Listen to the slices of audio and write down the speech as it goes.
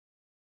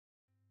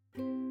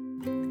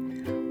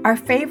Our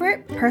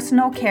favorite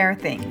personal care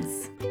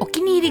things. お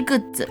気に入りグ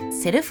ッズ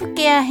セルフ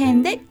ケア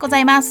編でござ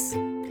います。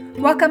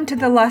Welcome to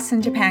the Lost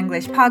in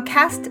Japanglish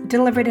podcast,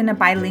 delivered in a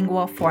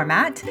bilingual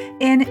format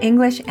in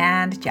English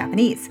and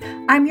Japanese.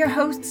 I'm your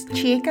host,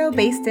 Chieko,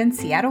 based in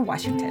Seattle,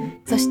 Washington.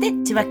 そして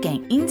千葉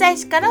県印西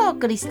市からお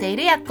送りしてい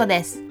るやっこ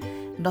です。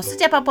ロス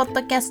ジャパポッ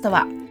ドキャスト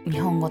は日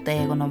本語と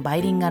英語のバ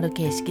イリンガル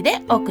形式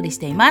でお送りし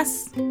ていま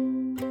す。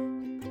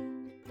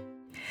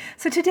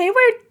So today we're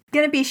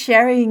going to be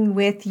sharing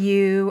with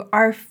you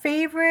our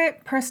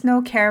favorite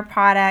personal care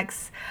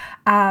products.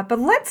 But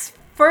let's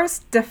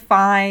first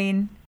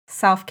define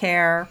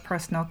self-care,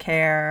 personal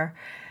care.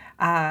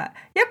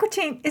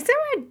 Yaku-chin, is there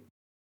a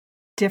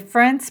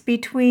difference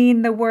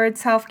between the word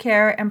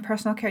self-care and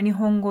personal care? 日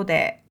本語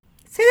で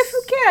セル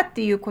フケアっ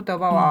ていう言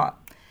葉は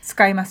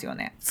使いますよ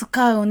ね。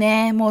使う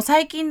ね。もう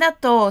最近だ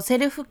とセ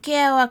ルフ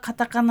ケアはカ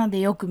タカナ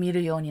でよく見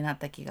るようになっ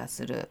た気が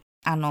する。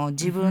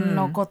自分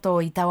のこと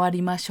をいたわ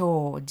りまし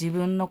ょう、自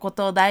分のこ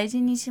とを大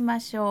事にしま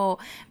しょ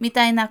うみ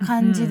たいな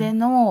感じで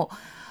の、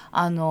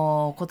言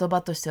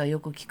葉としてはよ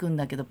く聞くん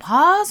だけど、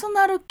パーソ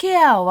ナルケ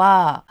ア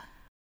は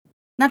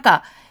なん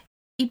か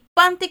一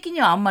般的に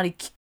はあんまり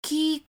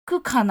聞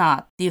くか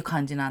なっていう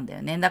感じなんだ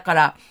よね。だか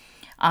ら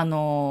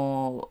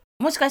も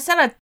しかした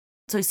ら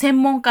そういう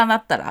専門家だ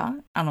ったら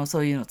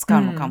そういうの使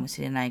うのかも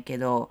しれないけ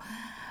ど、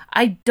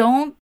I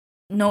don't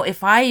know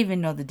if I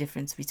even know the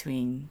difference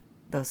between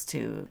those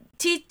two.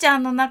 ちーちゃ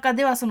んの中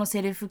ではその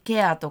セルフ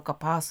ケアとか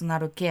パーソナ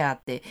ルケア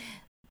って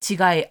違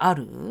いあ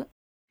る？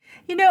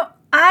 You know,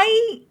 I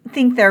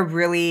think they're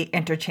really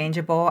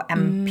interchangeable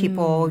and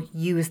people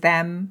use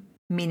them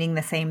meaning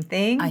the same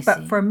thing.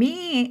 But for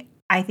me,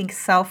 I think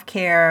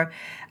self-care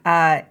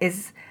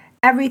is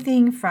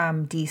everything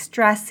from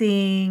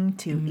de-stressing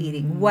to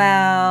eating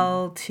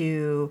well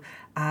to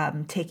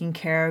taking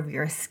care of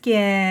your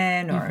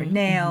skin or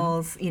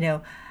nails. You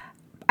know,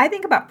 I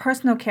think about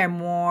personal care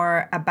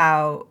more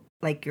about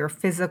like your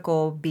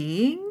physical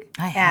being,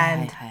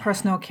 and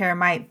personal care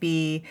might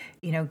be,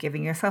 you know,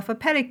 giving yourself a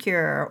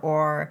pedicure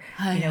or,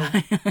 you know,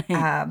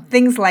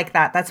 things like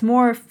that. That's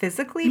more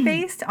physically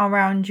based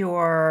around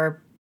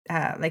your,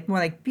 like more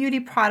like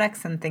beauty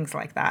products and things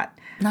like that.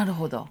 なる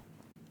ほど。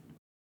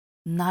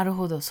なる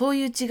ほど。そう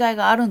いう違い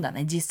があるんだ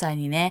ね、実際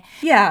にね。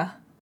Yeah.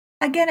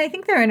 Again, I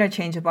think they're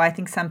interchangeable. I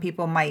think some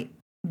people might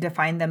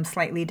define them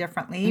slightly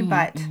differently,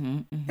 but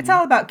it's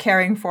all about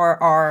caring for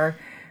our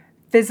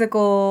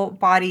physical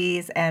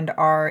bodies and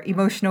our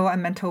emotional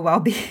and mental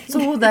well-being.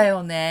 そうだ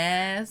よ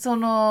ね。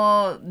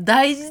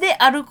大事で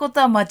あること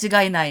は間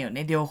違いないよ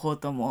ね、両方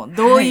とも。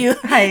どういう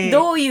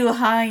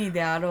範囲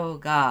であろう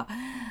が、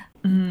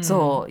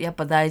そう、やっ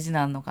ぱ大事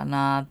なのか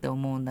なって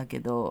思うんだ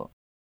けど、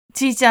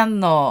ちーちゃん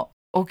の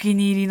お気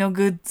に入りの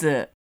グッ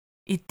ズ、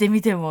言って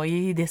みても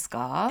いいです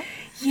か？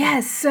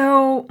 Yes,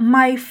 so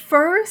my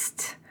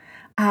first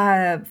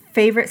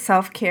favorite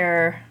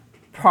self-care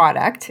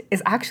product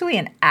is actually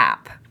an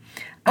app.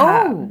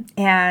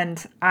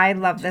 And I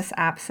love this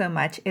app so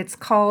much. It's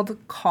called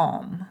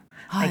Calm,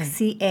 like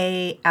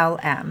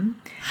CALM.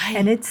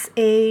 And it's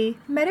a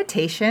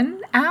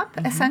meditation app,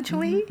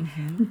 essentially.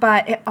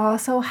 But it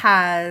also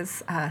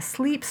has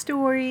sleep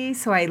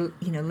stories. So I,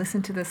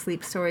 listen to the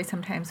sleep stories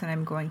sometimes when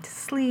I'm going to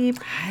sleep.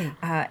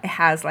 It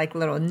has like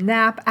little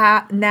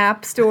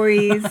nap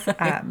stories.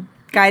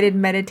 Guided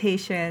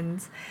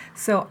meditations.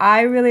 So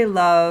I really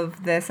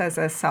love this as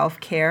a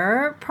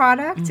self-care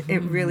product. It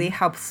really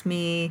helps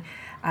me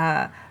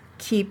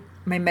keep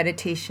my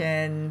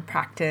meditation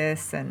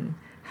practice and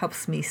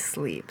helps me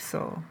sleep.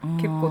 So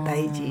結構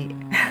大事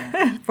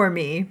for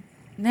me.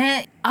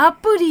 ね、ア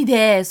プリ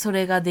でそ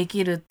れがで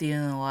きるってい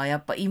うのはや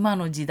っぱ今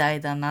の時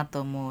代だなと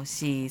思う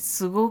し、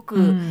すご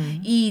く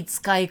いい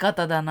使い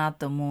方だな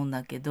と思うん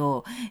だけ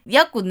ど、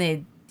約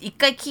ね、一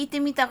回聞いて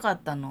みたか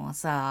ったのは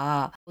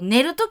さ、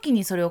寝るとき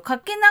にそれをか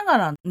けなが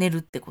ら寝る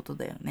ってこと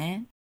だよ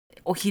ね。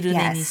お昼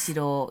寝にし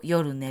ろ、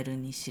夜寝る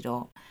にし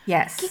ろ。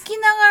Yes. 聞き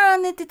ながら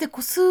寝てて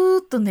スー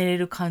ッと寝れ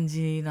る感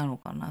じなの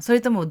かな。そ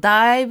れとも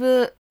だい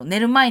ぶ寝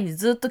る前に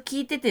ずっと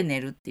聞いてて寝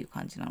るっていう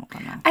感じなのか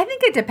な。I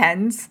think it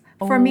depends.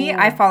 For me,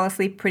 I fall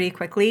asleep pretty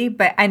quickly,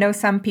 but I know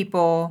some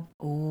people,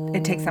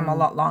 it takes them a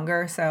lot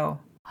longer, so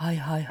I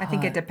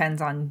think it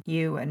depends on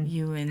you and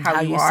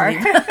how you are.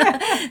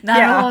 な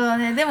るほど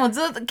ね。でも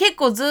結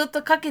構ずっ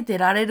とかけて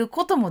られる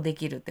こともで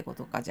きるってこ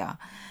とか、じゃあ。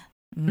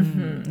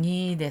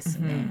いいです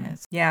ね。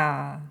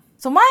Yeah.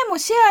 そう、前も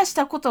シェアし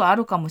たことはあ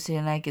るかもし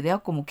れないけど、や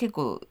っこも結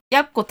構、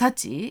やっこた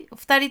ち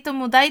2人と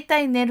もだいた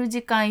い寝る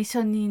時間一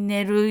緒に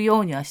寝るよ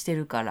うにはして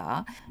るか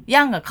ら、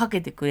ヤンがか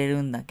けてくれ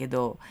るんだけ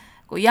ど、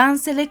ヤン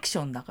セレクシ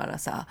ョンだから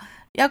さ、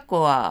やっ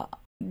こは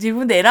自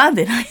分で選ん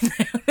でないんだ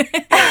よ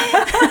ね。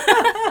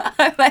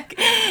I'm like,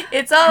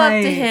 it's all up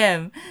to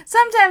him.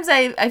 Sometimes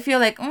I feel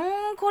like,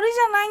 これじ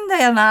ゃないんだ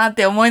よなっ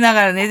て思いな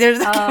がら寝てる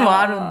時も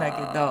あるんだ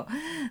けど、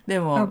で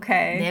も、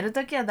寝る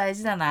時は大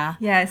事だな。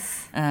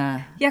Yes.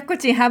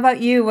 Yakuchi, how about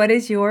you? What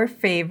is your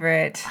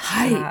favorite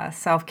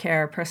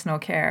self-care, personal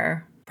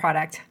care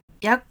product?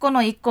 やっこ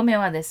の1個目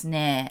はです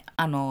ね、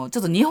ちょっ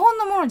と日本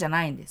のものじゃ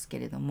ないんですけ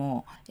れど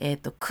も、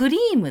クリ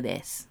ーム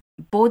です。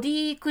ボデ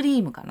ィクリ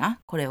ームかな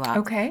これは。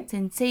Okay. セ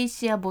ンセイ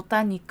シアボ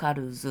タニカ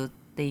ルズ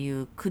って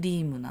いうク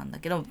リームなんだ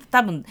けど、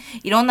多分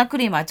いろんなク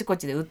リームあちこ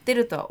ちで売って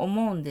るとは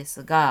思うんで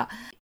すが、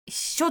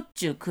しょっ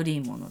ちゅうク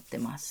リームを塗って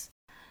ます。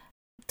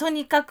と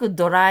にかく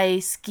ドラ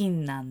イスキ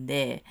ンなん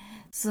で、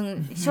し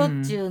ょ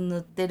っちゅう塗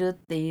ってるっ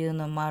ていう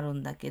のもある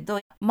んだけど、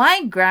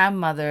My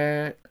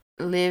grandmother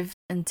lived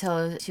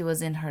until she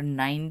was in her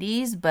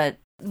 90s, but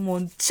も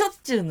うしょっ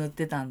ちゅう塗っ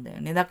てたんだよ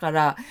ね。だか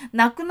ら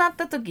亡くなっ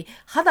た時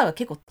肌が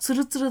結構ツ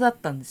ルツルだっ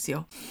たんです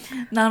よ。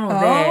なので、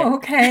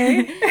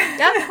okay.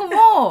 ヤコ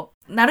も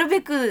なる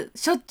べく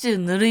しょっちゅう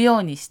塗るよ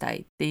うにした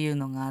いっていう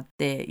のがあっ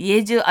て、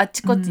家中あっ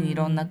ちこっちにい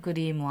ろんなク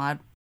リームを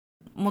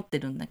持って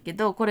るんだけ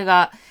ど、これ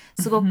が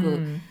すご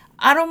く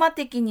アロマ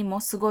的に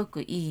もすご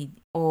くいい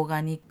オーガ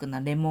ニックな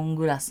レモン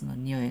グラスの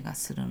匂いが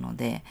するの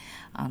で、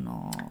ナ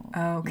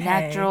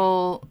チュ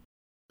ラル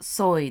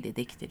ソイで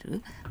できて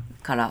る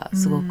から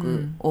すご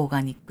くオー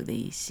ガニックで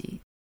いいし、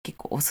結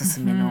構おすす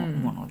めの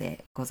もの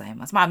でござい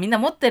ます。まあみんな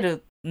持って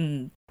る、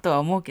とは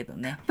思うけど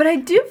ね。But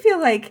I do feel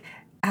like,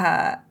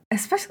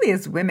 especially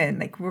as women,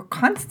 like we're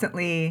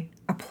constantly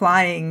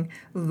applying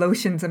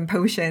lotions and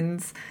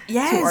potions to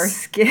our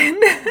skin.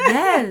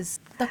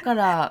 Yes. だか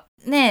ら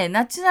ね、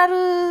ナチュラ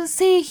ル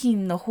製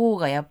品の方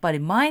がやっぱり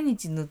毎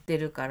日塗って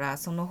るから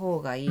その方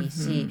がいい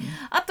し、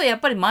あとやっ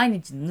ぱり毎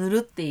日塗る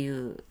ってい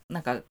うな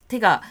んか手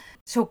が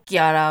食器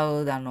洗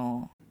うだ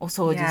のお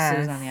掃除す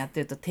るだのやって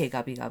ると手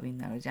ガビガビに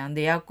なるじゃん。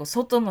でやっこ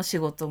外の仕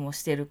事も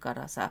してるか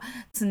らさ、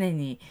常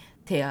に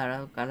手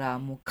洗うから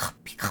もうカ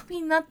ピカ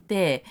ピになっ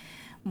て、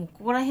もう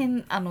ここら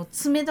辺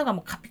爪とか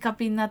もカピカ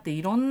ピになって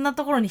いろんな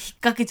ところに引っ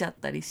掛けちゃっ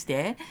たりし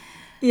て。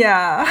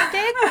Yeah.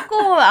 結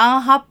構ア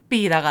ンハッ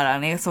ピーだから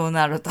ね、そう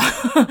なると。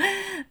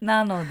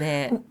なの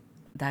で、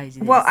大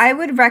事です。Well, I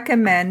would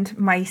recommend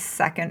my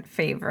second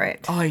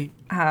favorite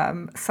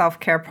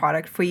self-care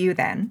product for you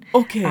then.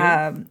 Okay.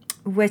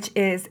 Which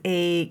is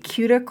a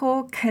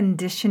cuticle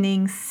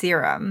conditioning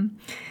serum.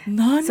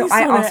 何 So そ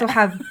れ I also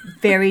have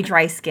very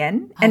dry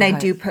skin, and I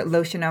do put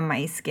lotion on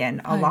my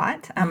skin a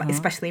lot,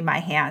 especially my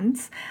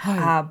hands.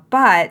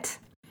 But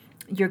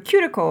your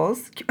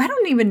cuticles, I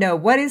don't even know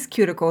what is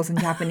cuticles in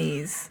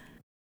Japanese.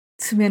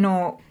 爪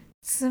の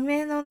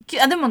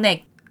でも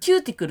ね、キュ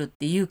ーティクルっ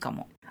て言うか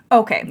も。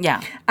Okay. Yeah.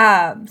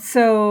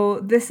 So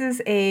this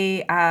is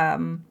a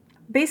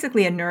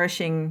basically a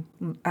nourishing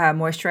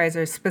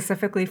moisturizer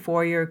specifically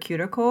for your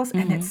cuticles,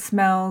 and it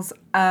smells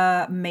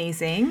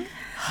amazing.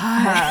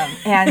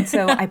 And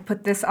so I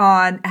put this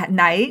on at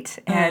night,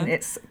 and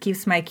it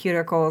keeps my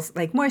cuticles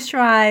like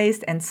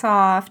moisturized and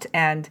soft,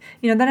 and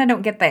then I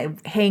don't get the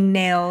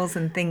hangnails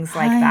and things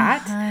like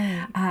that.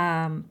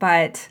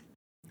 But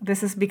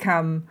this has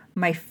become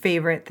my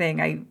favorite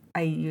thing.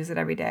 I use it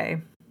every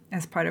day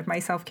as part of my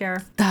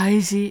self-care.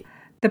 大事。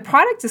 The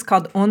product is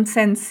called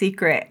Onsen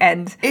Secret,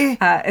 and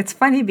it's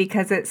funny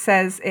because it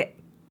says it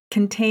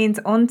contains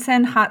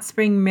onsen hot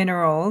spring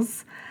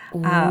minerals,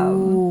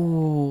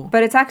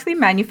 but it's actually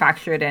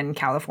manufactured in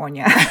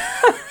California.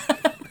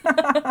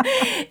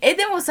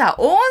 でもさ、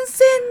温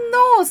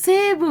泉の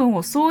成分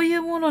をそうい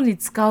うものに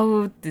使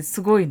うって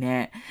すごい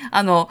ね。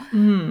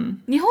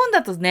日本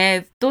だと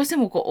ね、どうして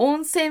も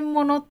温泉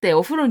ものって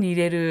お風呂に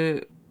入れ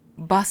る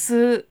バ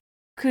ス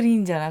クリ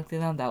ーンじゃなくて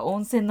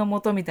温泉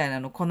の素みたい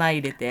なの粉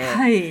入れて、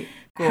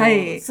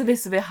すべ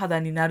すべ肌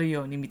になる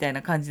ようにみたい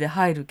な感じで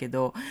入るけ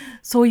ど、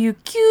そういう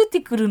キューテ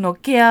ィクルの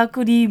ケア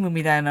クリーム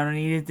みたいなの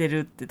に入れて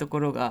るってと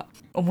ころが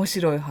面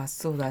白い発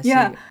想だし。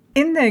Yeah,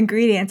 in the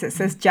ingredients it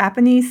says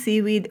Japanese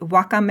seaweed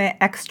wakame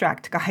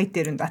extract が入っ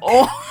てるんだって。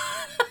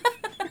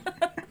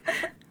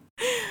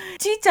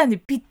ちーちゃんに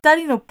ぴった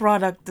りのプロ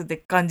ダクトって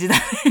感じだ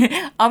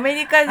ね。アメ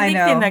リカでで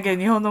きてんだけ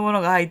ど日本のも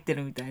のが入って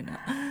るみたいな。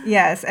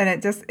Yes, and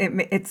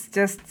it's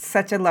just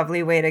such a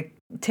lovely way to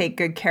take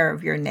good care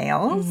of your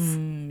nails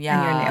and your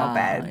nail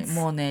beds.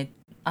 もうね、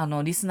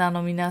リスナー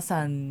の皆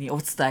さんにお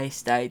伝え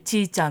したい。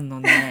ちーちゃん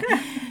のね、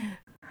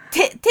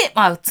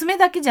爪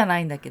だけじゃな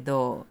いんだけ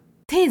ど、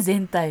手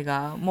全体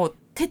がもう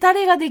手垂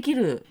れができ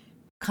る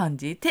感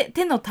じ。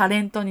手のタ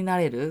レントにな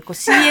れる。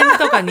CM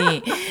とか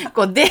に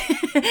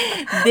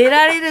出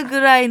られるぐ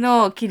らい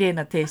の綺麗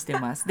な手して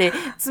ます。で、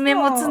爪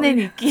も常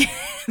に綺麗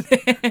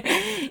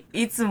で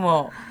いつ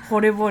も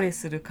惚れ惚れ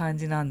する感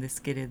じなんで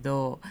すけれ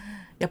ど、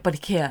やっぱり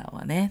ケア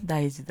はね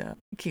大事だ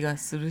気が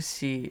する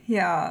し、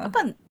やっ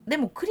ぱで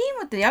もクリー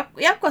ムってやっ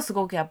ぱす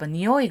ごくやっぱ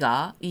匂い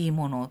がいい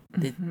もの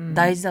って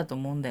大事だと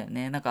思うんだよ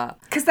ね。なんか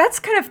Because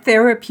that's kind of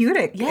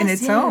therapeutic in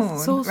its own,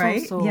 そうそう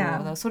right? そう、だ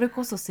からそれ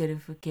こそセル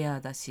フケア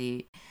だ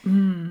し、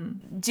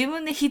自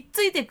分でひっ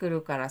ついてく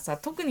るからさ、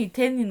特に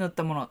手に塗っ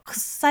たものが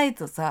臭い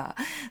とさ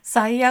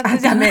最悪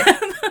じゃない。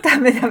ダ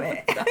メ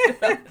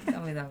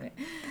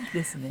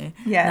ですね。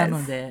Yes, な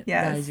ので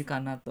大事か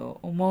なと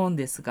思うん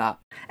ですが。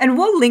And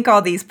we'll link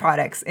all these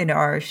products in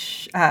our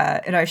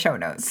show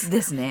notes.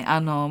 ですね。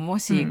も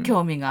し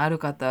興味がある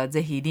方は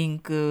ぜひリン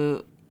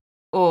ク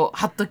を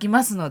貼っとき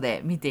ますの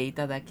で見てい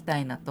ただきた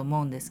いなと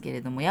思うんですけ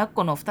れども、やっ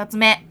この2つ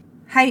目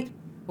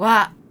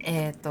は、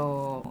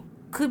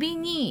首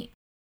に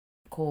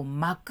こう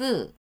巻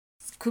く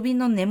首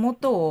の根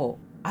元を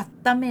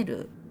温め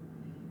る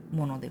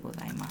ものでご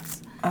ざいま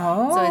す。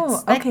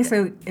Oh, okay.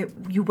 So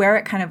you wear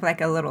it kind of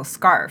like a little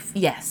scarf.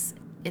 Yes.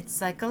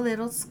 It's like a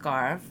little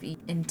scarf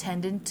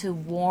intended to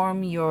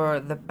warm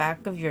the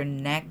back of your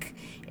neck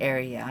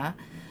area,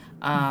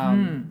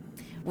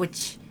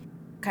 which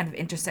kind of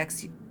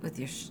intersects with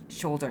your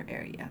shoulder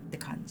area って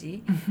感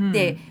じ。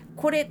で、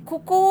こ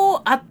こ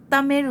を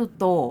温める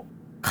と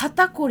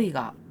肩こり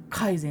が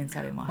改善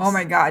されます。Oh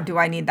my god, do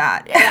I need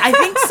that? I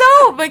think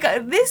so.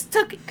 Because this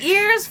took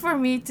years for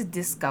me to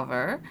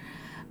discover.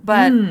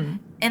 But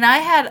and I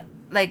had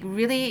like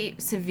really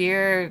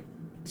severe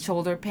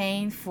shoulder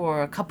pain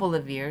for a couple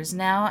of years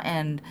now,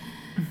 and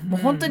もう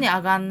本当に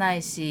上がんな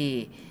い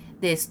し、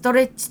でスト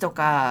レッチと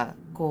か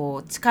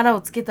こう力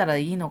をつけたら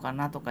いいのか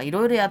なとかい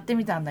ろいろやって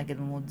みたんだけ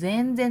ども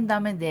全然ダ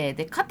メで、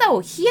肩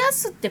を冷や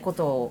すってこ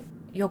とを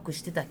よく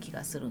してた気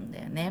がするん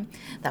だよね。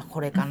だからこ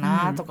れか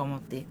なとか思っ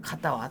て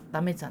肩を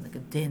温めてたんだけ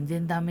ど全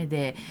然ダメ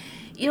で、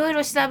いろい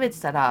ろ調べて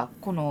たら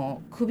こ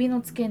の首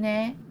の付け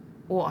根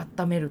を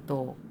温める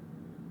と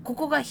こ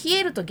こが冷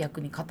えると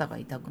逆に肩が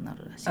痛くな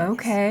るらしいです。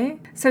Okay.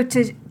 So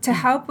to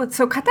help with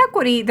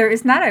katakori, there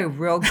is not a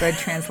real good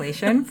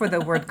translation for the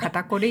word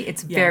katakori.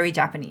 It's very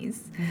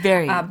Japanese.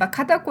 Very. But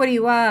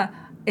katakori wa,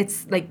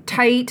 it's like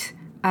tight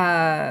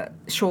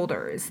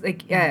shoulders,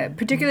 like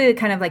particularly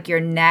kind of like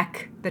your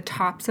neck, the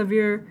tops of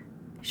your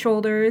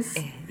shoulders,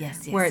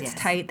 where it's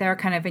tight there,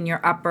 kind of in your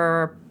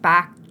upper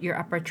back, your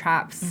upper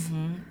traps.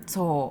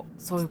 そ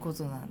ういうこ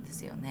となんで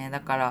すよね。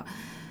だから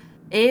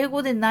英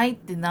語でないっ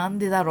てなん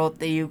でだろうっ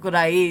ていうく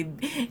らい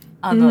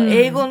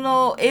英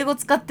語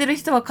使ってる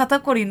人は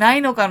肩こりな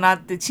いのかな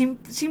って心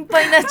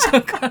配になっちゃ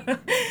うから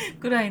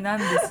くらいなん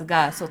です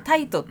が、そうタ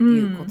イトって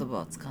いう言葉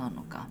を使う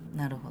のか。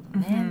なるほど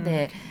ね。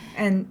で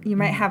And you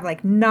might have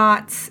like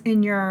knots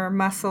in your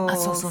muscles.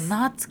 そう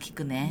ナッツ効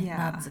くね。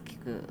ナッツ効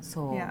く。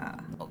そう。Yeah.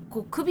 こ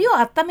う首を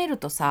温める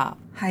とさ、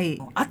は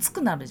い熱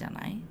くなるじゃ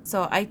ない？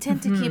 So I tend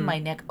to keep my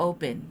neck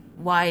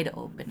open.Wide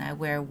open. I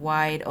wear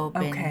wide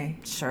open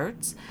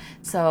shirts.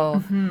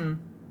 So,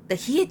 で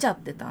冷えちゃっ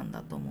てたん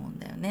だと思うん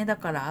だよね。だ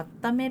から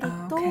温める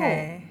と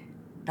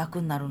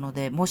楽になるの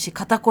で、もし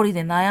肩こり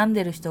で悩ん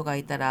でる人が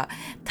いたら、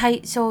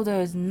tight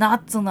shoulders, ナッ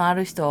ツのあ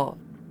る人、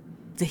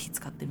ぜひ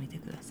使ってみて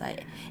くださ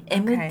い。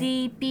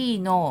MDP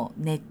の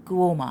ネック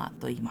ウォーマ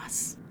ーと言いま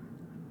す。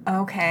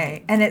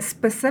Okay. And it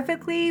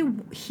specifically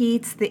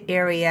heats the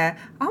area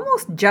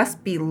almost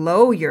just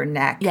below your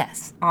neck.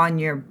 Yes. On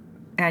your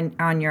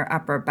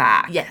upper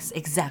back. Yes,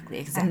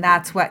 exactly. And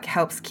that's what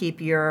helps keep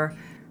your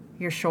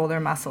shoulder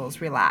muscles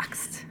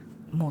relaxed.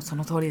 もうそ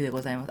の通りで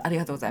ございます。あり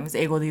がとうございます。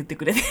英語で言って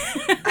くれて。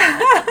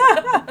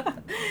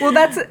Well,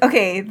 that's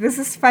okay. This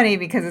is funny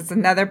because it's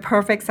another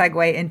perfect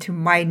segue into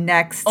my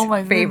next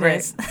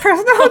favorite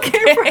personal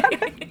care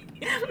product,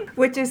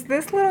 which is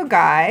this little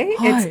guy.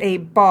 It's a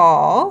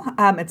ball.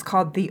 It's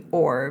called the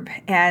Orb,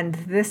 and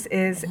this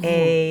is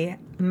a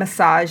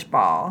massage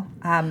ball.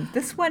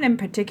 This one in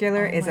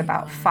particular is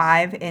about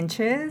 5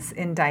 inches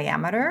in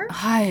diameter.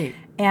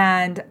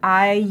 And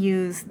I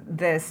use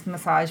this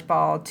massage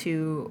ball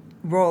to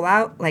roll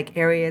out like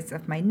areas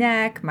of my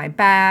neck, my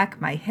back,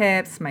 my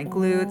hips, my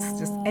glutes,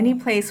 just any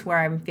place where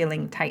I'm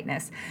feeling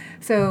tightness.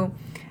 So,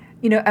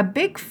 a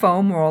big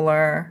foam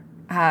roller,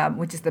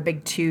 which is the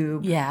big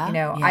tube,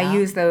 I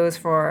use those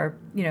for,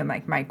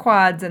 like my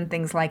quads and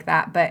things like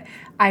that. But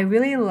I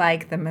really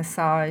like the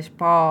massage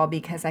ball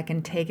because I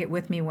can take it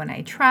with me when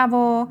I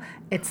travel.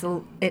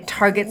 It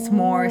targets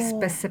more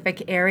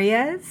specific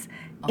areas.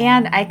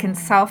 And I can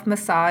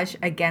self-massage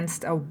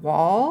against a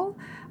wall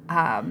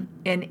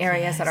in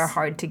areas that are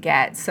hard to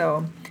get.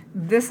 So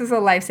this is a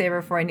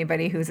lifesaver for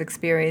anybody who's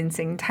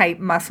experiencing tight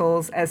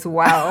muscles as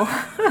well.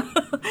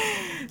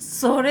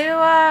 それ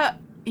は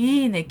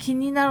いいね。気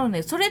になる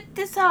ね。それっ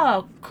て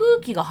さ、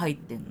空気が入っ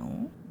てん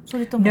の？そ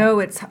れとも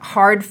No, it's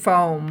hard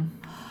foam.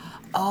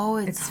 Oh,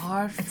 it's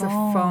hard foam. It's a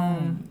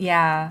foam.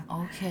 Yeah.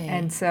 Okay.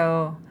 And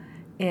so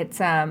it's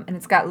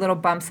got little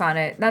bumps on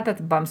it. Not that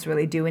the bumps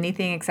really do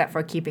anything except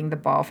for keeping the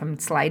ball from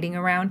sliding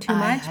around too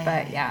much,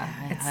 but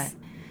it's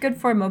good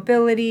for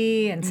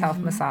mobility and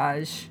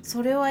self-massage.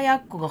 それはヤ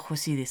ッコが欲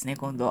しいですね、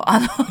今度。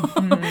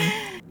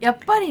やっ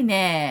ぱり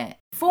ね、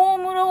フォー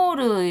ムロー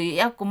ル、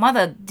ヤッコま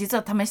だ実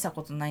は試した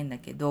ことないんだ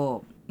け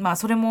ど、まあ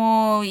それ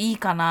もいい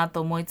かな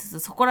と思いつつ、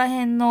そこら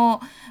辺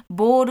の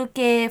ボール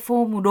系、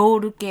フォームロー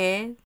ル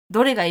系、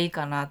どれがいい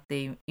かなっ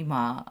て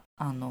今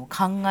考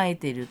え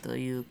てると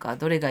いうか、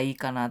どれがいい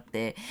かなっ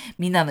て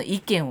みんなの意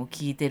見を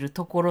聞いてる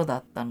ところだ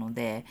ったの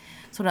で、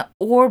それは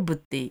Orb っ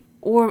て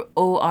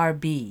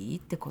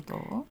ORB ってこ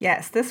と？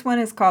 Yes, this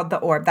one is called the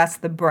Orb. That's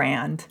the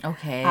brand.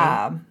 Okay.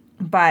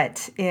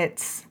 But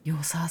it's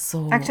良さそ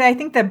う。Actually, I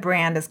think the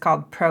brand is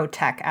called Pro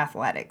Tech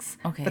Athletics.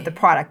 Okay. But the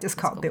product is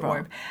called the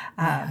Orb.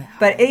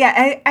 But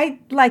yeah, I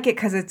like it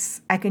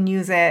because I can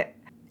use it.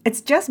 It's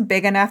just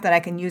big enough that I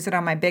can use it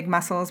on my big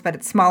muscles, but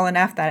it's small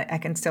enough that I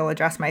can still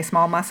address my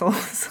small muscles.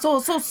 そ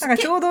うなんか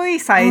ちょうどいい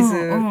サイズ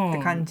って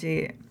感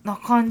じ。な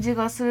感じ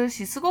がする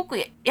し、すごく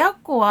ヤッ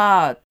コ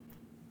は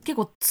結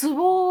構ツ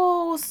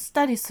ボをし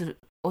たりする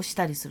をし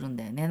たりするん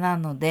だよね。な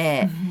の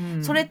で、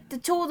それって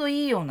ちょうど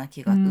いいような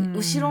気が、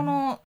後ろ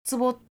のツ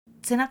ボ、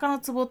背中の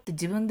ツボって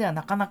自分では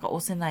なかなか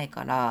押せない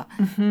から、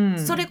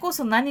それこ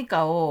そ何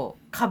かを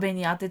壁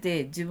に当て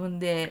て自分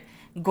で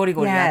ゴリ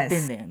ゴリやって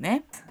んだよ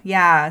ね。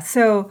Yeah,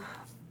 so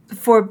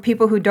for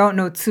people who don't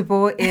know,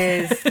 tsubo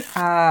is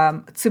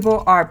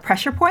tsubo are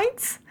pressure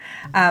points.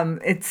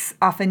 It's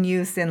often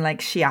used in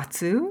like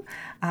shiatsu,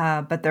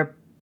 but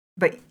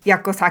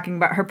Yako's talking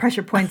about her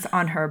pressure points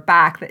on her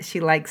back that she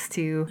likes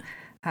to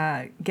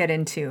get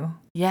into.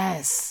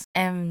 Yes,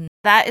 and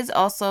that is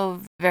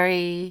also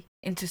very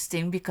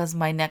interesting because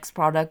my next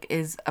product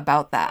is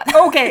about that.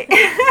 Okay.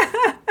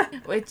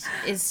 Which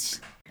is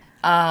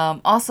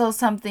also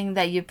something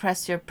that you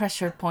press your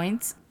pressure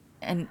points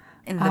and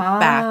in the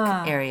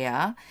back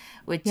area,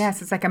 which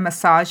yes, it's like a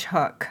massage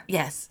hook.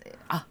 Yes.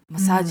 マッ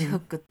サージフッ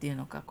クっていう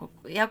のか。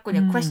ヤッコに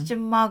はクエスチョ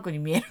ンマークに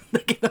見えるんだ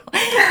けど、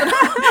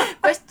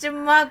クエスチョ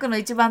ンマークの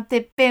一番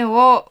てっぺん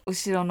を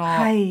後ろの、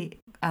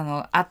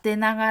当て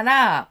なが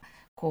ら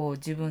こう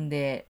自分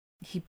で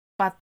引っ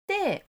張っ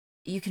て、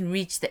You can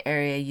reach the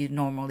area you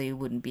normally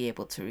wouldn't be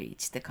able to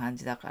reach って感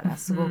じだから、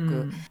すご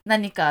く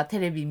何かテ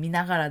レビ見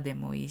ながらで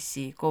もいい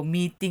し、こう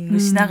ミーティング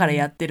しながら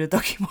やってる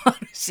時もあ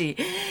るし、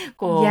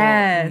こう、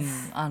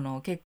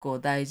結構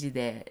大事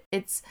で、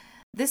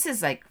This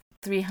is like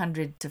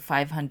 300 to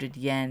 500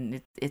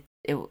 yen.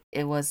 It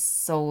was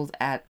sold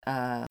at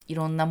い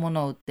ろんなも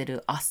のを売って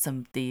る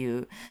Awesome ってい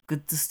うグ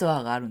ッズスト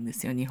アがあるんで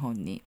すよ、日本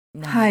に。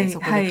なのでそ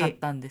こで買っ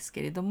たんです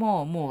けれど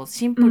も、もう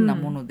シンプルな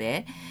もの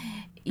で、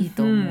いい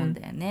と思うん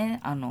だよね。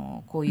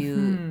こうい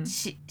う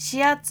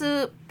指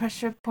圧プレッ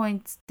シャーポイン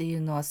トってい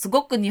うのはす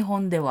ごく日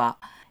本では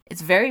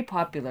It's very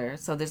popular.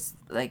 So there's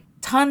like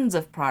tons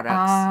of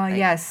products.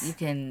 Yes.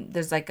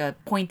 There's like a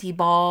pointy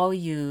ball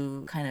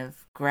you kind of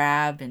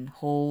grab and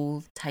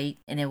hold tight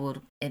and it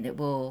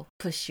will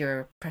push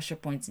your pressure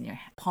points in your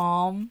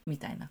palm み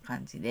たいな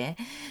感じで、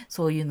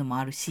そういうのも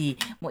あるし、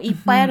もういっ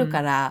ぱいある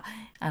から、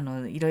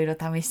いろいろ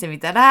試してみ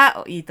た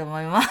らいいと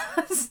思いま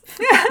す。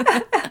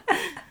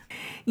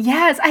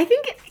Yes, I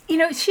think,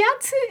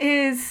 shiatsu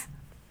is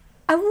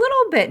a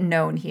little bit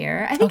known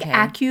here. I think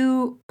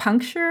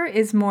acupuncture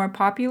is more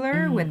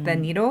popular with the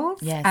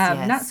needles. Yes.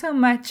 Not so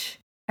much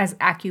as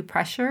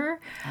acupressure.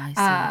 I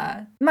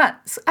see. ま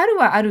あ、ある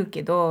はある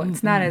けど、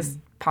it's not as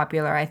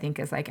popular, I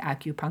think, as like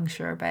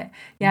acupuncture. But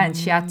yeah, and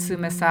shiatsu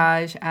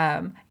massage,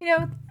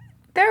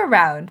 they're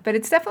around, but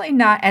it's definitely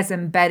not as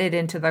embedded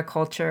into the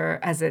culture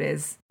as it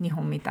is 日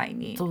本みたい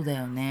に。そうだ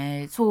よ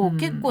ね。そう、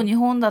結構日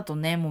本だと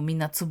ね、もうみん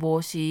なつぼ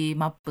押し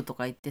マップと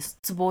か言って、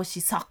つぼ押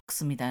しサック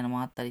スみたいなの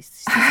もあったりして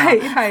さ。はい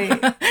はい。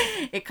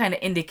It kind of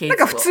indicates なん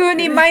か普通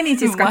に毎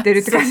日使ってる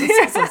って感じ。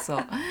そ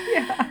う。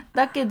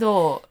だけ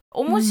ど、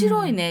面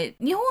白いね。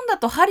日本だ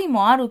と針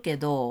もあるけ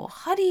ど、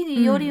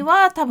針より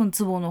は多分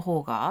つぼの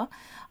方が、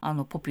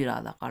ポピュ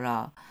ラーだか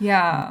ら。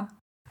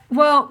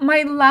Yeah.Well,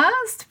 my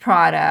last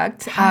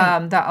product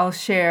that I'll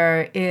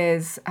share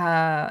is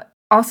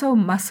also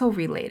muscle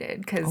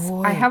related because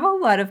I have a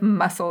lot of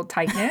muscle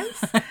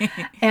tightness.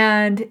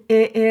 And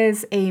it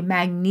is a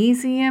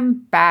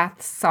magnesium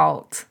bath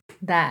salt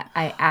that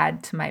I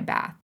add to my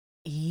bath.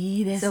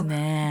 いいです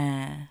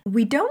ね。So,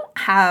 we don't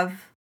have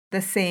the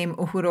same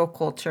ofuro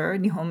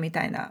culture, 日本み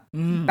たいな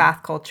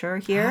bath culture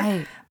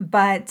here.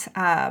 But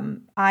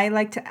I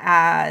like to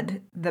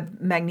add the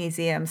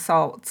magnesium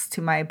salts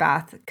to my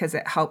bath because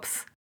it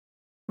helps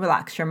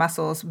relax your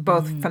muscles,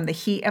 both from the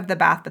heat of the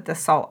bath, but the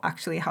salt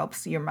actually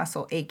helps your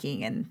muscle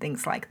aching and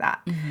things like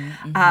that.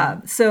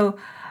 So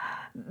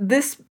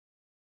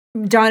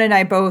John and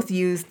I both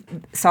use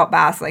salt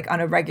baths like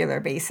on a regular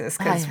basis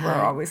because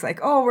we're always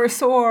like, oh, we're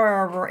sore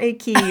or we're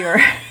achy or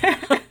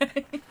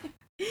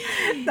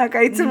なん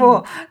かいつ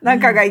もなん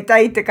かが痛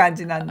いって感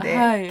じなん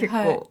で、結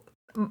構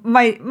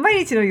毎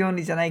日のよう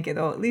にじゃないけ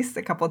ど at least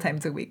a couple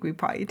times a week we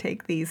probably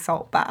take these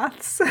salt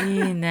baths.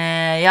 いい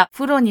ね。いや、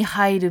風呂に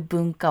入る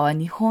文化は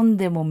日本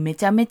でもめ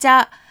ちゃめち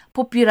ゃ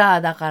ポピュラ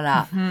ーだか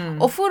ら、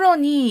お風呂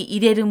に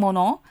入れるも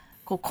の、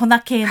こう粉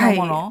系の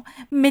もの、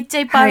めっちゃ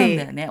いっぱいあるん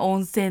だよね。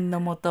温泉の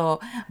素、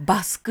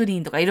バスクリ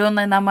ーンとかいろん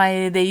な名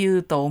前で言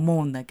うと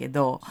思うんだけ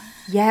ど。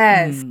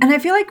Yes. And I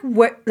feel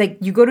like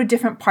you go to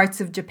different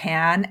parts of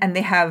Japan and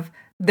they have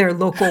their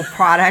local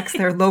products,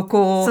 their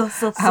local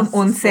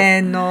温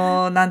泉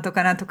のなんと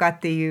かなんとかっ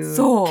ていう、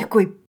結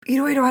構い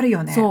ろいろある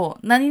よね。そ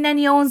う。何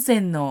々温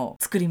泉の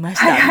作りま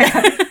し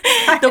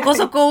た。どこ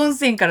そこ温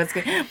泉から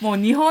作る。もう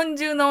日本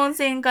中の温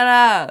泉か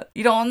ら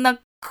いろんな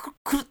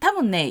多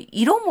分ね、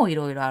色もい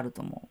ろいろある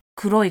と思う。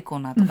黒い粉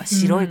とか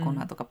白い粉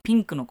とかピ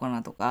ンクの粉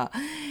とか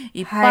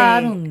いっぱい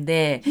あるん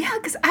で。Yeah,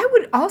 because I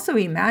would also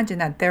imagine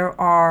that there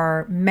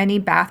are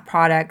many bath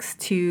products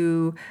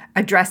to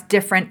address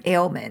different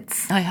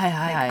ailments.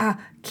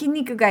 筋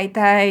肉が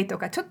痛いと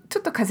か、ちょっ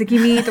と風邪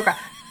気味とか、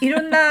い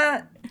ろん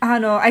なI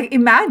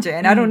imagine,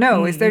 I don't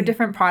know, is there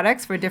different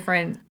products for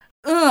different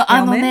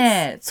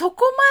ailments? そ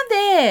こま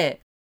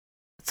で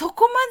そ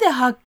こまで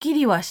はっき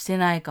りはして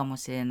ないかも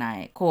しれ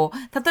ない。こう、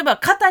例えば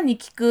肩に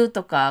効く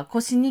とか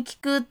腰に効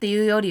くって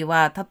いうより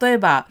は、例え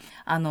ば、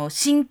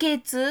神経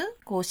痛、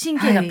こう、神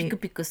経がピク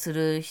ピクす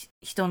る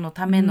人の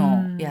ため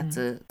のや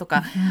つと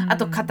か、あ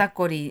と肩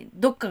こり、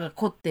どっかが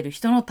凝ってる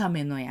人のた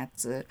めのや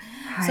つ。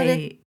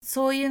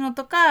そういうの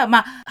とか、ま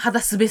あ、肌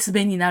すべす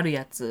べになる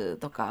やつ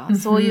とか、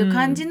そういう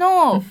感じ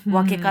の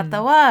分け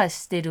方は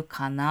してる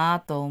か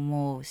なと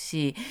思う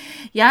し、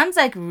Jan's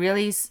like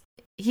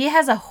really...He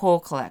has a whole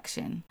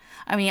collection.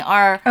 I mean,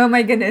 oh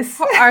my goodness.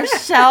 our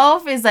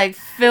shelf is like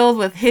filled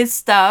with his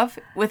stuff,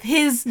 with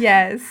his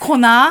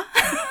kona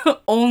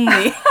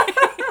only.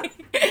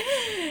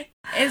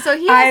 And so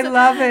I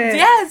love it.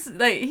 Yes,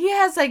 like he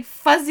has like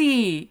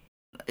fuzzy.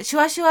 シュ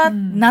ワシュワ、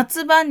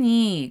夏場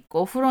に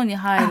お風呂に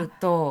入る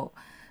と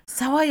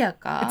爽や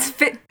か。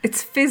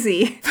It's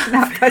fizzy,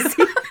 not fuzzy.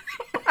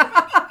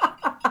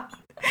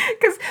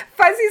 Because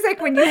fuzzy is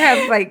like when you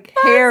have like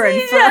hair and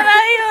fur. じゃな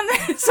いよ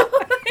ね。そうだ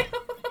よ。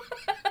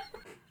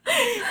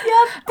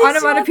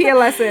Onomatopoeia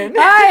lesson.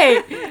 は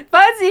い。フ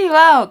ァジー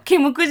はケ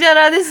ムクジャ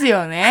ラです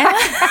よね。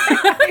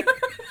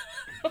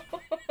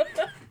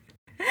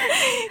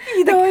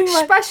ひどいわ。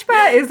シパシ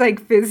パ is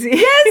like fizzy.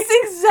 Yes,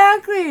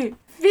 exactly.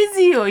 フィ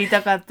ジーを言い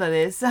たかった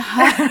です。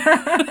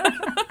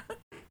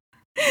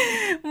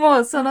も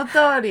うその通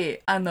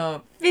り、フ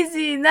ィジ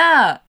ー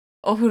な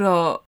お風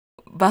呂、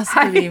バス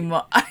クリーン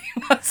もあり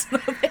ますの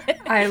で。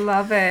I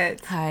love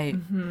it. はい。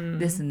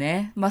です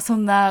ね。まあそ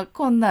んな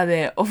こんな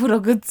でお風呂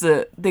グッ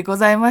ズでご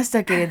ざいまし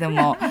たけれど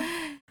も。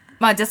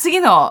まあじゃあ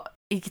次の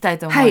行きたい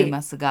と思い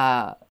ます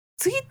が、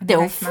次って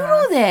お風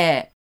呂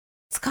で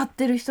使っ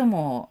てる人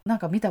もなん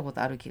か見たこ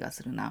とある気が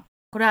するな。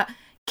これは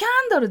キャン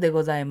ドルで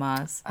ござい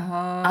ます。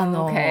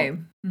okay.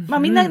 まあ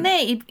みんな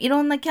ね、い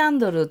ろんなキャン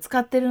ドル使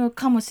ってるの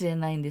かもしれ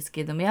ないんです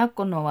けども、やっ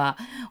このは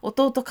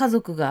弟家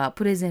族が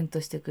プレゼント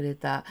してくれ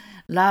た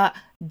ラ・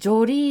ジ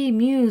ョリー・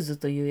ミューズ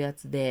というや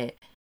つで、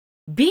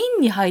瓶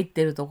に入っ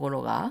てるとこ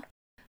ろが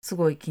す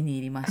ごい気に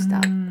入りました。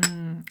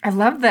I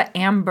love the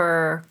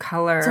amber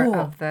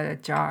color of the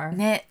jar.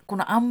 ね、こ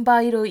のアンバ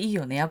ー色いい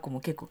よね。やっこも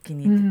結構気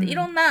に入ってて、い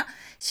ろんな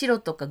白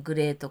とかグ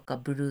レーとか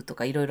ブルーと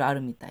かいろいろあ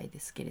るみたいで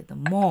すけれど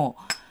も、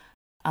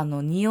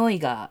匂い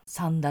が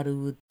サンダル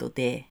ウッド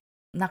で、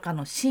中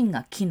の芯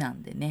が木な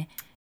んでね。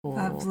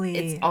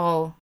It's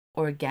all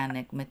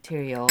organic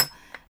material.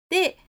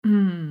 で、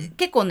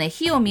結構ね、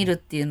火を見るっ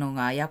ていうの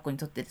がヤッコに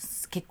とって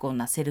結構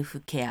なセル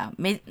フケア。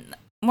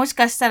もし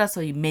かしたら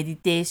そういうメディ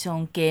テーショ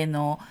ン系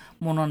の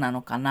ものな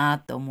のかな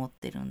って思っ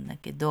てるんだ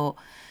けど、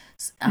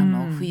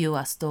冬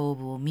はストー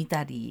ブを見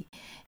たり、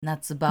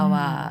夏場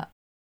は、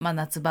まあ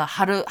夏場、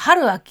春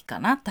秋か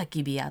な、焚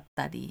き火やっ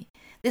たり。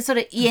で、そ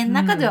れ家の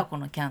中ではこ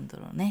のキャンド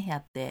ルをね、や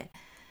って、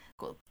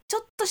こうち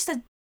ょっとした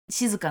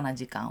静かな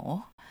時間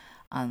を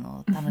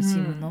楽し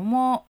むの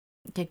も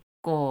結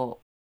構、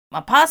ま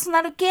あ、パーソ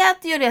ナルケアっ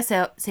ていうよりは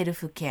セル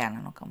フケア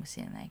なのかもし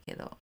れないけ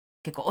ど、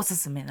結構おす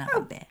すめな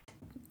ので。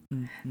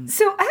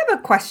So I have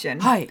a question.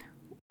 はい。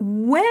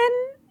When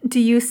do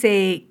you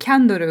say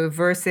candle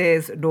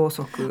versus ろう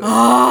そく？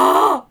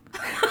ああ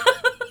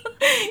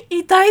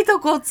痛いと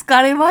こ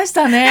疲れまし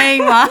たね、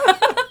今。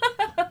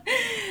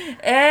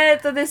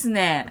です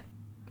ね。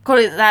こ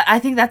れ、I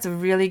think that's a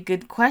really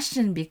good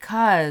question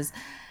because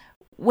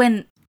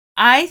when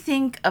I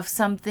think of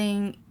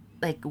something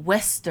like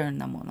Western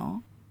なも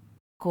の、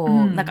こ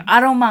う、なんかア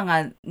ロマ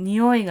が、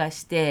匂いが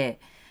して、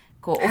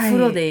こう、お風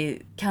呂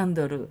でキャン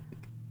ドル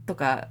と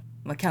か、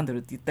まあ、キャンドル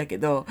って言ったけ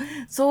ど、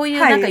そういう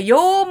なんか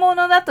洋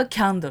物だとキ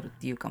ャンドルっ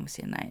て言うかも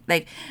しれない。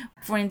Like,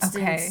 for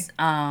instance,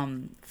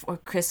 for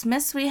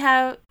Christmas we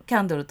have キ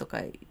ャンドルと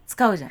か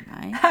使うじゃ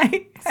ない？は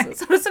い。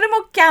それ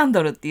もキャン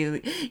ドルって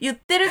言っ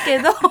てるけ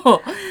ど、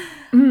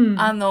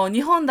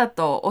日本だ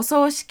とお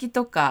葬式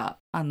とか、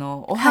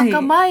お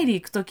墓参り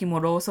行くときも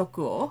ろうそ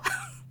くを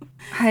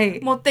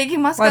持っていき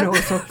ますか？ろう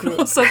そく。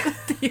ろうそくっ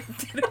て言っ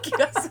てる気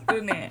がす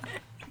るね。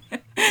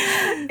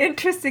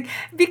Interesting,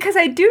 because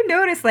I do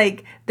notice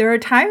like there are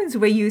times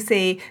where you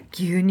say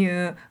牛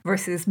乳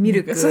versus ミ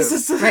ルク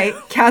right?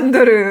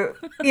 Candle,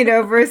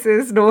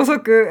 versus ろうそ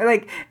く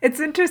like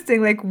it's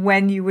interesting like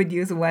when you would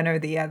use one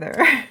or the other.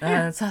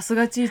 さす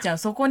がちーちゃん、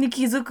そこに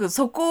気づく、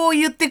そこを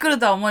言ってくる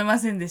とは思いま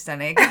せんでした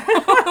ね。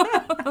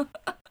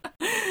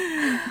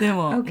で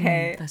も、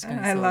okay, 確か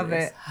にそう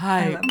です。I love it.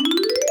 はい。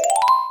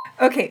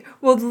Okay,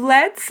 well,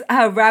 let's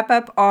wrap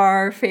up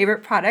our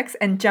favorite products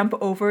and jump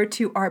over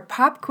to our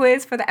pop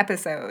quiz for the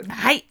episode.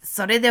 はい、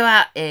それで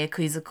は、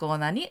クイズコー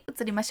ナーに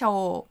移りまし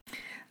ょ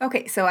う。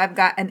Okay, so I've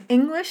got an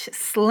English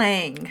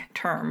slang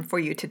term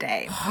for you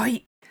today. は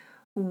い。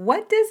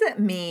What does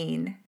it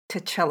mean to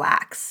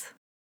chillax?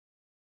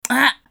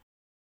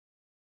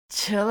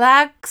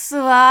 chillax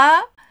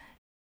は、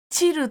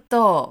チル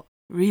と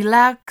リ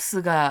ラック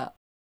スが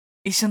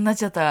一緒になっ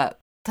ちゃった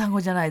単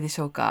語じゃないで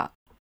しょうか。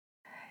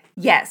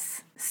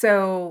Yes.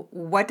 So,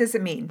 what does it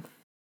mean?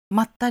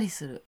 まったり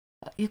する。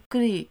ゆっく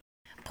り、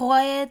ポ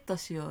ワエーっと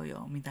しよう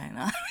よ、みたい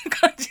な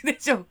感じで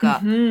しょう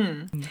か。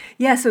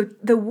Yeah, so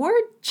the word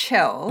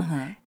chill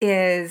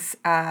is,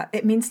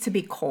 it means to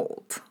be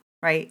cold.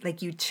 right?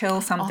 Like you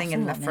chill something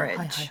in the そうだね。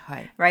 fridge, は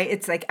い。 right?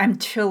 It's like I'm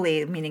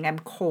chilly, meaning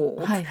I'm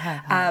cold. はい。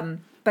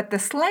 But the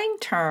slang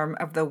term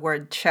of the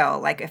word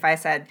chill, like if I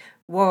said,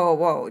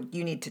 whoa,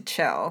 you need to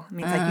chill,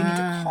 means like you need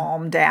to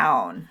calm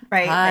down,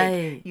 right? は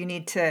Like い。 you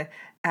need to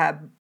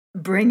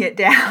bring it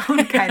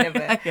down kind of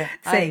a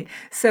はい。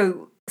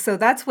 thing. So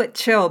that's what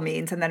chill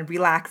means. And then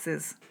relax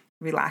is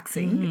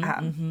relaxing.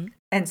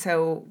 And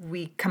so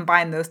we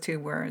combine those two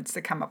words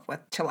to come up with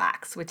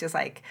chillax, which is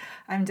like,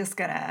 I'm just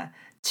gonna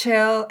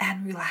chill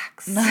and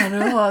relax. な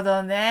るほ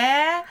ど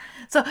ね。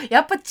そう、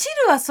やっぱチ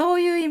ルはそ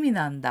ういう意味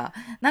なんだ。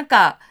なん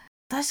か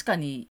確か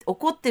に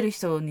怒ってる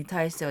人に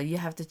対しては You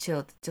have to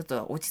chill ってちょっ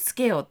と落ち着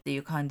けよってい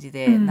う感じ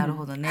で、なる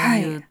ほどね、は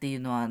い。言うっていう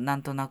のはな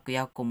んとなく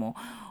やっこも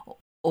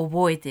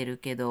覚えてる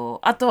け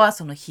ど、あとは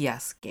その冷や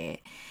す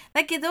系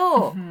だけ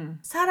ど、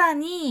さら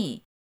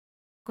に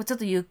こうちょっ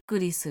とゆっく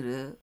りす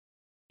る、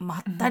ま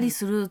ったり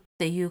するっ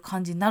ていう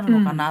感じになる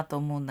のかなと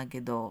思うんだ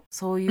けど、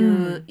そうい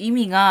う意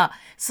味が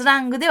スラ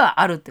ングでは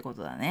あるってこ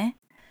とだね。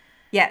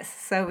Yes,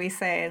 so we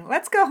say,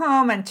 let's go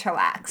home and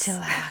chillax. チラ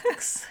ッ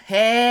クス。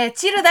へえ、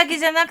チルだけ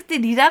じゃなくて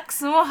リラック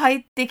スも入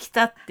ってき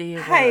たっていう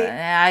ことだ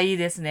ね。あ、いい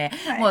ですね。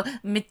もう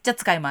めっちゃ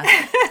使います。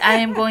I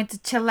am going to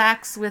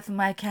chillax with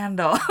my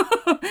candle.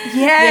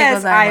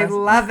 Yes, I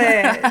love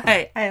it. は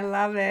い。 I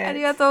love あり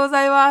it. がとうご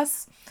ざいま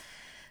す。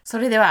そ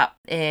れでは、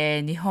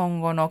日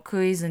本語の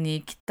クイズに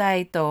行きた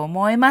いと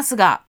思います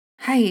が、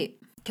はい。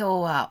今日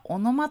はオ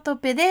ノマト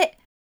ペで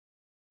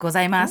ご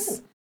ざいま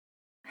す。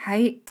は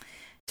い。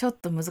ちょっ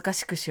と難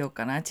しくしよう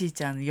かな。ちー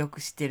ちゃんよ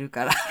く知ってる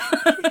から。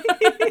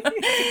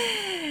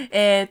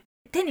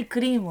手に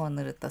クリームを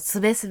塗ると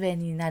すべすべ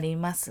になり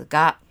ます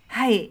が、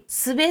はい。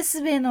すべ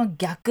すべの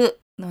逆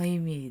の意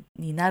味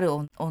になる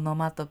オノ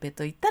マトペ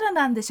と言ったら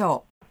何でし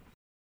ょう？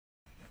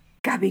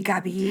ガビ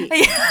ガビ。I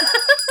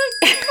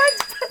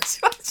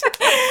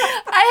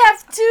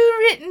have two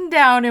written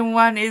down and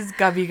one is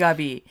ガビガ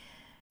ビ。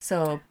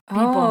そう、ピン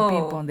ポンピ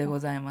ンポンでご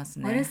ざいます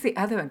ね。What is the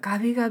other one? ガ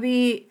ビガ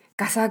ビ、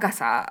ガサガ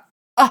サ。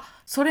あ、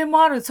それ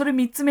もある。それ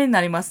3つ目に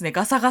なりますね。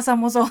ガサガサ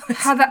もそうで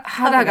す。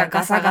肌が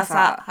ガサガ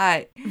サ。は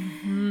い。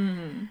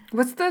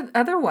What's the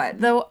other one?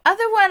 The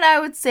other one I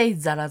would say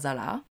ザラザ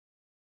ラ。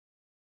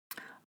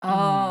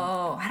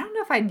Oh, I don't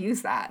know if I'd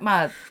use that.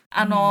 まあ、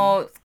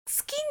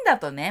スキンだ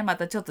とね、ま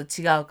たちょっと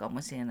違うか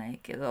もしれない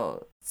け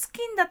ど、ス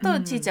キンだと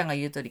ちーちゃんが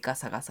言う通りガ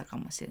サガサか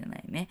もしれな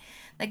いね。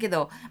だけ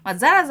ど、まあ、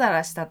ザラザ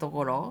ラしたと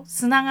ころ、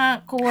砂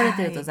がこぼれ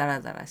てるとザ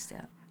ラザラして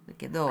ある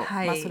けど、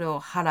はいまあ、それを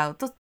払う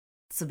と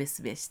すべ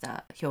すべし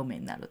た表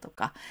面になると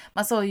か、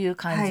まあ、そういう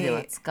感じで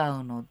は使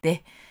うの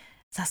で、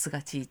さす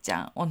がちーち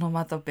ゃん、オノ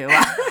マトペは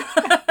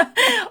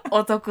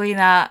お得意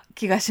な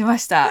気がしま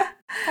した。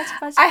パチ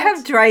パチパチ。 I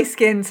have dry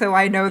skin, so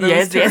I know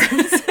those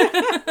terms.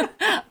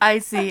 I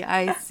see.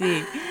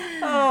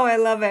 Oh, I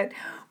love it.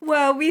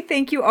 Well, we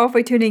thank you all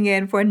for tuning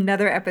in for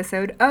another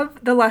episode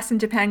of the Lost in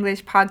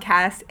Japanglish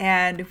podcast.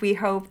 And we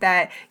hope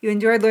that you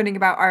enjoyed learning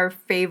about our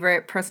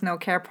favorite personal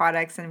care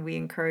products. And we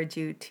encourage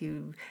you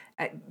to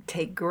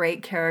take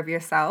great care of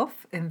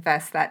yourself,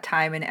 invest that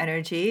time and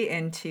energy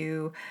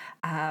into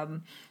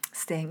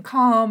staying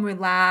calm,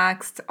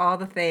 relaxed, all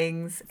the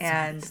things.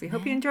 And we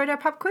hope you enjoyed our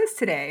pop quiz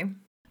today.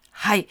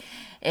 はい、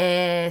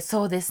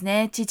そうです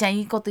ね。ちーちゃん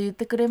いいこと言っ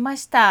てくれま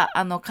した。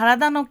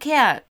体のケ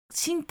ア、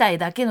身体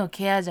だけの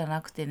ケアじゃ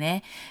なくて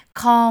ね、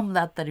calm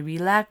だったりリ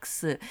ラック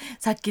ス、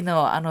さっき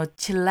の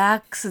チラ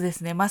ックスで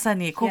すね。まさ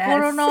に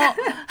心の、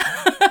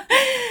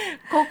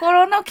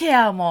心のケ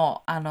ア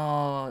も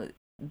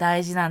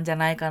大事なんじゃ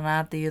ないか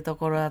なっていうと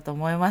ころだと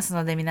思います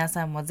ので、皆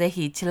さんもぜ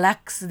ひチラッ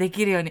クスで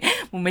きるように、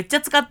もうめっち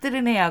ゃ使って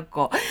るね、やっ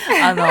こ。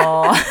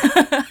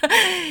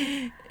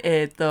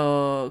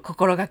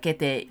心がけ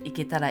てい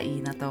けたらい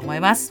いなと思い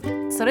ます。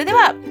それで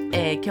は、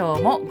今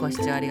日もご視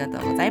聴ありがと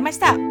うございまし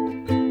た。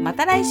ま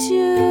た来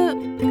週。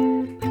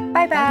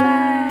バイ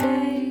バ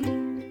イ。